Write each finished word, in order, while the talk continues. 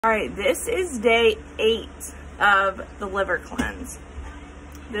All right, this is day 8 of the liver cleanse.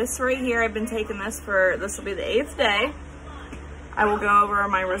 This right here, I've been taking this will be the 8th day. I will go over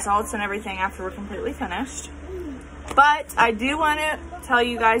my results and everything after we're completely finished. But I do want to tell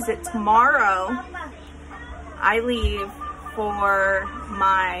you guys that tomorrow I leave for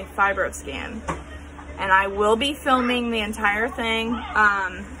my Fibroscan. And I will be filming the entire thing.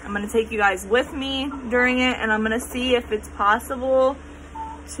 I'm going to take you guys with me during it, and I'm going to see if it's possible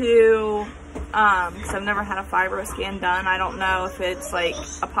to, because I've never had a Fibroscan done. I don't know if it's like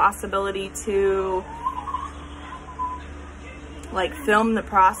a possibility to like film the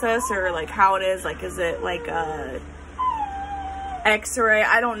process or like how it is. Like, is it like a x-ray?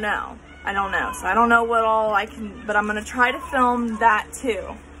 I don't know. So I don't know what all I can, but I'm going to try to film that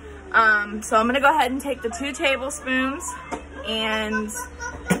too. So I'm going to go ahead and take the 2 tablespoons, and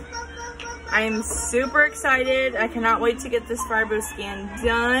I'm super excited. I cannot wait to get this Fibroscan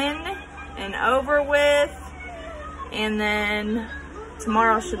done and over with. And then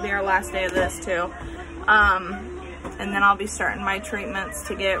tomorrow should be our last day of this too. And then I'll be starting my treatments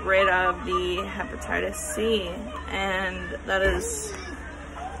to get rid of the hepatitis C. And that is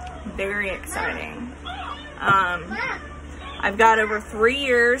very exciting. I've got over 3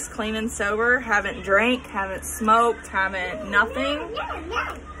 years clean and sober. Haven't drank, haven't smoked, haven't nothing.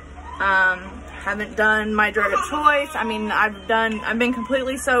 Haven't done my drug of choice. I mean, I've been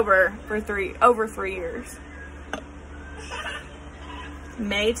completely sober for over 3 years.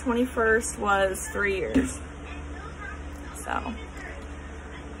 May 21st was 3 years. So,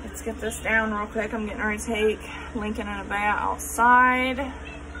 let's get this down real quick. I'm getting ready to take Lincoln and Abaya outside. And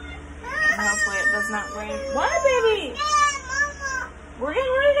hopefully it does not rain. What, baby? We're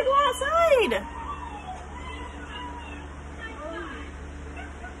getting ready to go outside.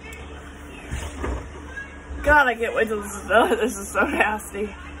 God, I can't wait till this is done. This is so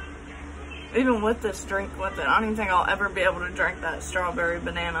nasty. Even with this drink with it, I don't even think I'll ever be able to drink that strawberry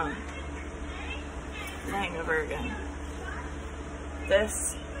banana hangover again.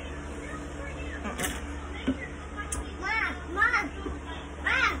 This.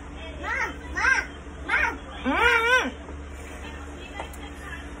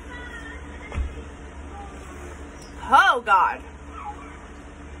 Oh, God.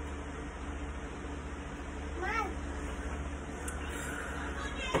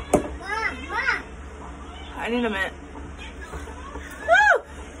 I need a minute. Woo!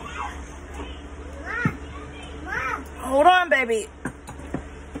 Hold on, baby.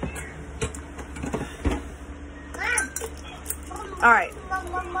 All right.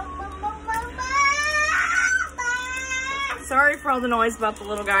 Sorry for all the noise about the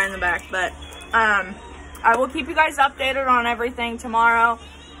little guy in the back, but I will keep you guys updated on everything tomorrow.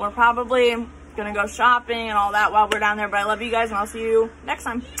 We're probably gonna go shopping and all that while we're down there, but I love you guys, and I'll see you next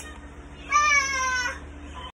time.